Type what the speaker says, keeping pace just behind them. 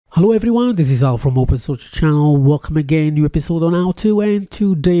Hello everyone, this is Al from Open Source Channel. Welcome again, new episode on how to, and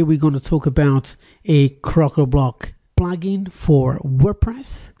today we're going to talk about a Crocoblock plugin for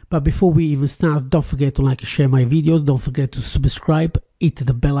WordPress. But before we even start, don't forget to like and share my videos. Don't forget to subscribe, hit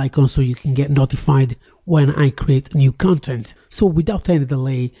the bell icon so you can get notified when I create new content. So without any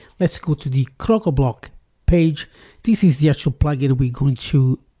delay, let's go to the Crocoblock page. This is the actual plugin we're going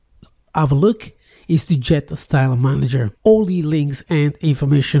to have a look. Is the JetStyleManager. All the links and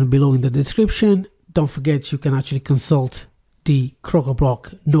information below in the description. Don't forget you can actually consult the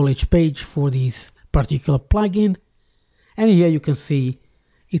Crocoblock knowledge page for this particular plugin. And here you can see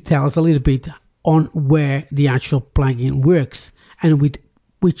it tells a little bit on where the actual plugin works and with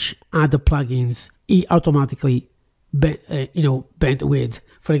which other plugins it automatically bent with.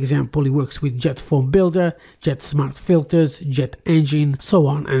 For example, it works with Jet Form Builder, Jet Smart Filters, Jet Engine, so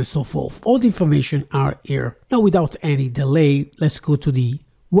on and so forth. All the information are here. Now, without any delay, let's go to the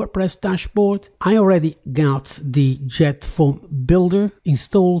WordPress dashboard. I already got the Jet Form Builder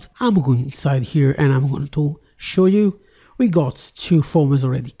installed. I'm going inside here and I'm going to show you. We got two forms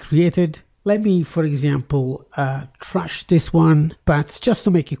already created. Let me, for example, trash this one, but just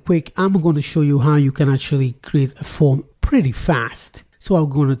to make it quick, I'm going to show you how you can actually create a form pretty fast. So I'm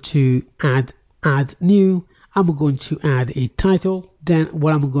going to add new. I'm going to add a title. Then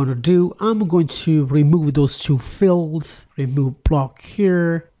what I'm going to do, I'm going to remove those two fields, remove block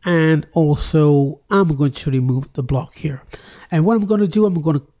here, and also I'm going to remove the block here. And what I'm going to do, I'm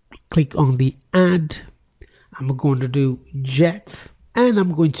going to click on the add. I'm going to do Jet. And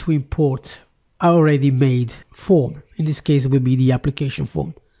I'm going to import our already made form. In this case, it will be the application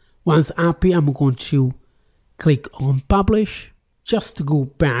form. Once happy, I'm going to click on publish. Just to go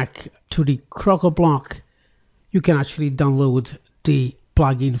back to the Crocoblock, you can actually download the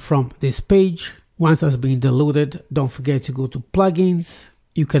plugin from this page. Once that's been downloaded, don't forget to go to plugins.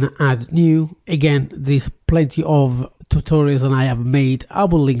 You can add new. Again, there's plenty of tutorials that I have made. I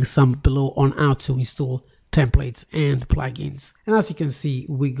will link some below on how to install templates and plugins. And as you can see,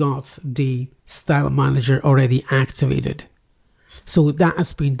 we got the Style Manager already activated. So that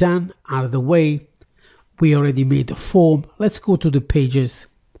has been done, out of the way. We already made the form. Let's go to the pages.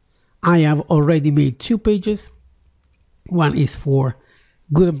 I have already made two pages. One is for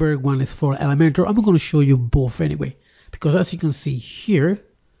Gutenberg, one is for Elementor. I'm going to show you both anyway, because as you can see here,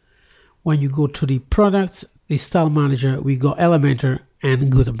 when you go to the products, the Style Manager, we got Elementor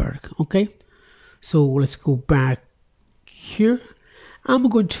and Gutenberg. Okay. So let's go back here. I'm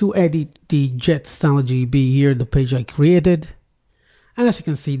going to edit the JetStyleGB here, the page I created. And as you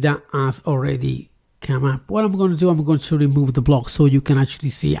can see, that has already come up. What I'm going to do, I'm going to remove the block so you can actually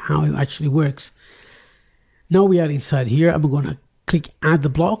see how it actually works. Now we are inside here. I'm going to click add the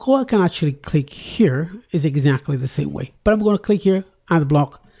block, or I can actually click here. It's exactly the same way. But I'm going to click here, add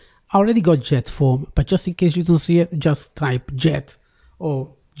block. I already got Jet Form, but just in case you don't see it, just type Jet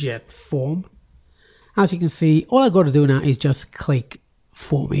or Jet Form. As you can see, all I got to do now is just click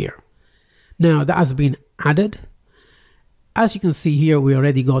form here. Now that has been added. As you can see here, we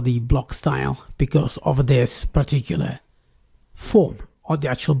already got the block style because of this particular form or the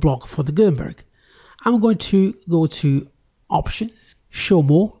actual block for the Gutenberg. I'm going to go to options, show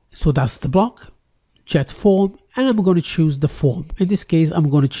more. So that's the block, Jet Form, and I'm going to choose the form. In this case, I'm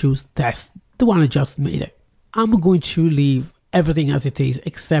going to choose test, the one I just made it. I'm going to leave everything as it is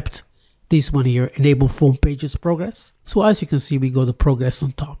except this one here, enable form pages progress. So as you can see, we got the progress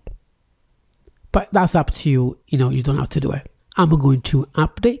on top. But that's up to you, you don't have to do it. I'm going to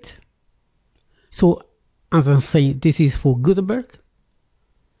update. So as I'm saying, this is for Gutenberg.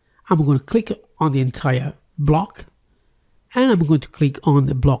 I'm going to click on the entire block and I'm going to click on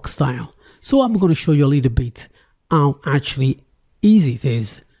the block style. So I'm going to show you a little bit how actually easy it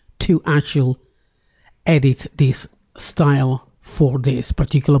is to actually edit this style for this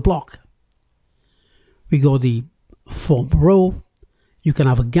particular block. We got the form row. You can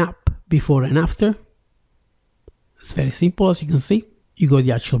have a gap before and after. It's very simple, as you can see. You got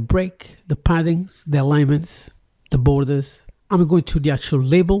the actual break, the paddings, the alignments, the borders. I'm going to the actual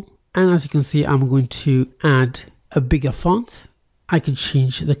label. And as you can see, I'm going to add a bigger font. I can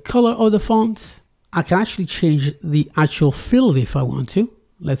change the color of the font. I can actually change the actual field if I want to.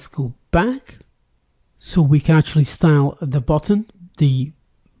 Let's go back. So we can actually style the button,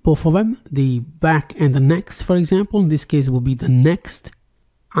 both of them, the back and the next, for example. In this case, it will be the next.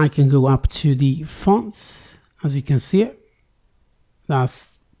 I can go up to the fonts, as you can see it. Let's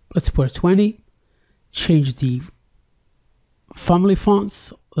put 20. Change the family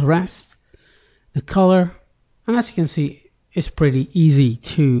fonts, the rest, the color. And as you can see, it's pretty easy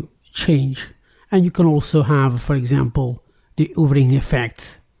to change. And you can also have, for example, the hovering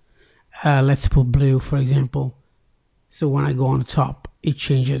effect let's put blue, for example. So when I go on top, it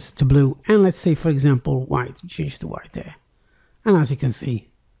changes to blue. And let's say, for example, white, change to white there. And as you can see,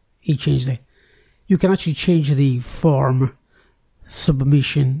 it changed there. You can actually change the form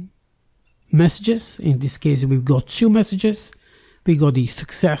submission messages. In this case, we've got 2 messages. We got the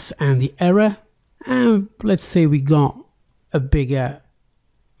success and the error. And let's say we got a bigger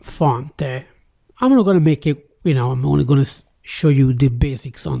font there. I'm not going to make it, I'm only going to show you the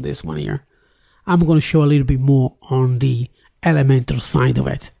basics on this one here. I'm going to show a little bit more on the Elementor side of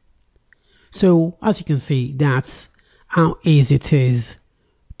it. So as you can see, that's how easy it is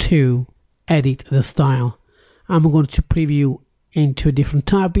to edit the style. I'm going to preview into a different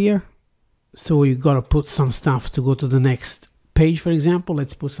tab here. So you got to put some stuff to go to the next page, for example.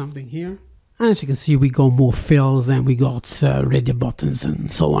 Let's put something here. And as you can see, we got more fills and we got radio buttons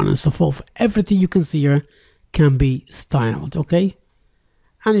and so on and so forth. Everything you can see here can be styled, okay?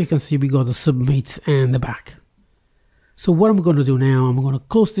 And you can see we got the submit and the back. So what I'm going to do now, I'm going to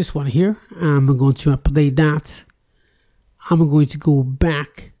close this one here. I'm going to update that. I'm going to go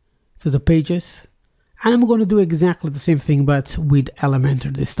back to the pages. And I'm going to do exactly the same thing, but with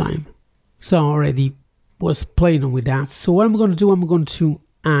Elementor this time. So I already was playing with that. So what I'm going to do, I'm going to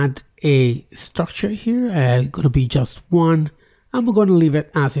add a structure here. It's going to be just one. I'm going to leave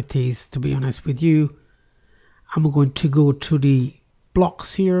it as it is, to be honest with you. I'm going to go to the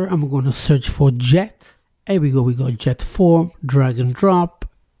blocks here. I'm going to search for jet. Here we go. We got jet form, drag and drop.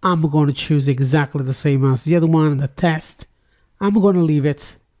 I'm going to choose exactly the same as the other one, the test. I'm going to leave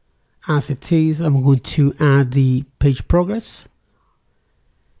it as it is. I'm going to add the page progress.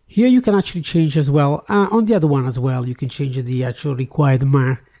 Here you can actually change as well. On the other one as well, you can change the actual required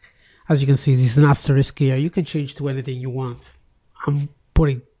mark. As you can see, this is an asterisk here. You can change to anything you want. I'm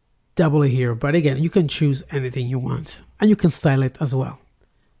putting double here, but again, you can choose anything you want. And you can style it as well.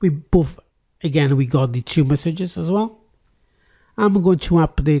 We got the 2 messages as well. I'm going to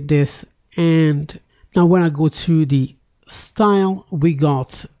update this. And now when I go to the style, we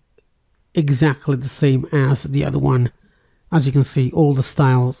got exactly the same as the other one. As you can see, all the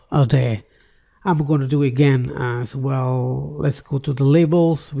styles are there. I'm going to do again as well. Let's go to the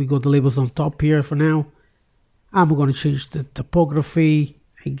labels. We got the labels on top here for now. I'm going to change the typography.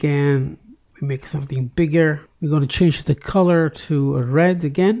 Again, we make something bigger. We're going to change the color to a red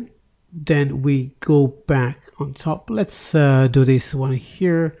again. Then we go back on top. Let's do this one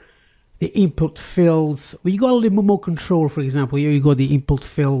here. The input fields. We got a little more control. For example, here you got the input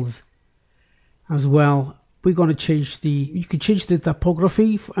fields as well. We're going to change you can change the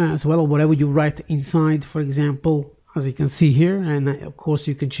typography as well, or whatever you write inside, for example, as you can see here. And of course,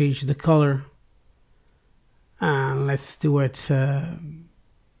 you can change the color. Let's do it.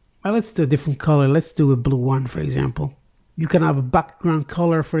 Well, let's do a different color. Let's do a blue one, for example. You can have a background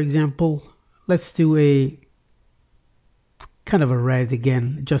color, for example. Let's do a kind of a red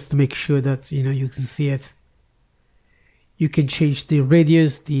again, just to make sure that you can see it. You can change the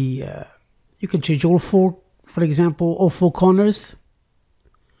radius. You can change all 4. For example, all 4 corners,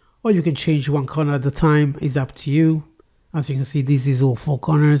 or you can change 1 corner at a time. It's up to you. As you can see, this is all 4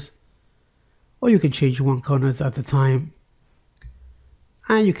 corners, or you can change 1 corner at a time,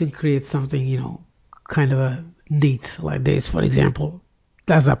 and you can create something, kind of a neat like this, for example.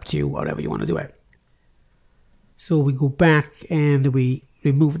 That's up to you, whatever you want to do it. So we go back and we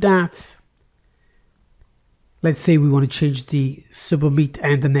remove that. Let's say we want to change the submit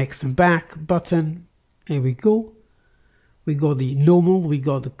and the next and back button. Here we go. We got the normal, we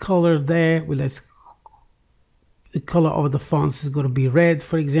got the color there. The color of the fonts is going to be red,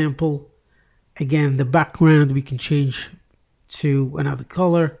 for example. Again, the background we can change to another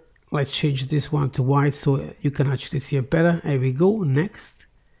color. Let's change this one to white so you can actually see it better. Here we go. Next.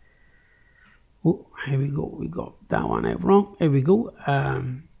 Oh, here we go. We got that one wrong. Here we go.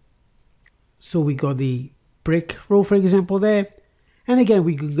 So we got the brick row, for example, there. And again,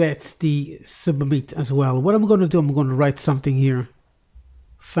 we can get the submit as well. What I'm going to do, I'm going to write something here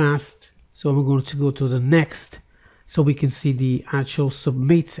fast. So I'm going to go to the next so we can see the actual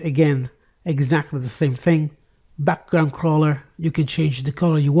submit. Again, exactly the same thing. Background color, you can change the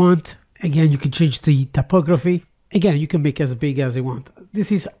color you want. Again, you can change the typography. Again, you can make as big as you want.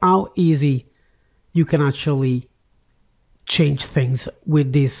 This is how easy you can actually change things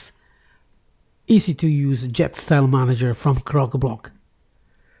with this easy to use JetStyleManager from Crocoblock.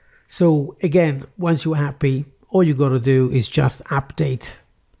 So again, once you're happy, all you got to do is just update.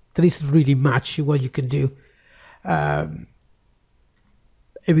 That is really much what you can do. Here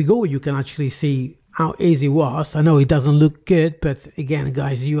we go. You can actually see how easy it was. I know it doesn't look good, but again,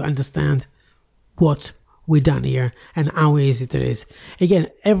 guys, you understand what we're done here, and how easy it is. Again,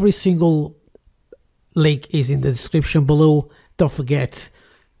 every single link is in the description below. Don't forget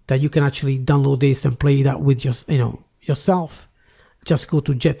that you can actually download this and play that with just yourself. Just go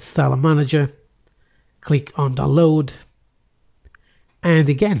to JetStyleManager, click on download, and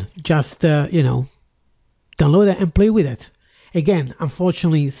again, just download it and play with it. Again,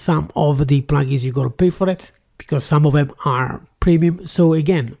 unfortunately, some of the plugins you got to pay for it because some of them are premium. So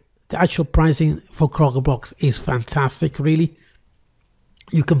again, the actual pricing for Crocoblock is fantastic, really.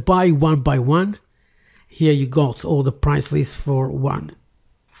 You can buy one by one. Here you got all the price lists for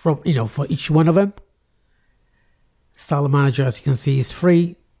for each one of them. Style Manager, as you can see, is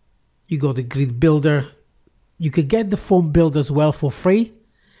free. You got the grid builder. You could get the form builder as well for free.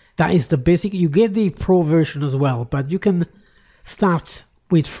 That is the basic. You get the pro version as well, but you can start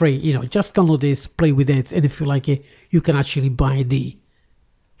with free. Just download this, play with it, and if you like it, you can actually buy the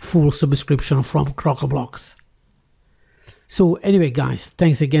full subscription from Crocoblock. So anyway, guys,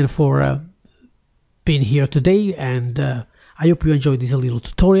 thanks again for being here today, and I hope you enjoyed this little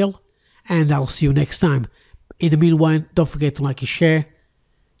tutorial, and I'll see you next time. In the meanwhile, don't forget to like and share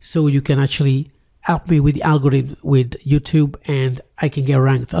so you can actually help me with the algorithm with YouTube and I can get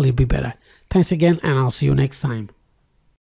ranked a little bit better. Thanks again, and I'll see you next time.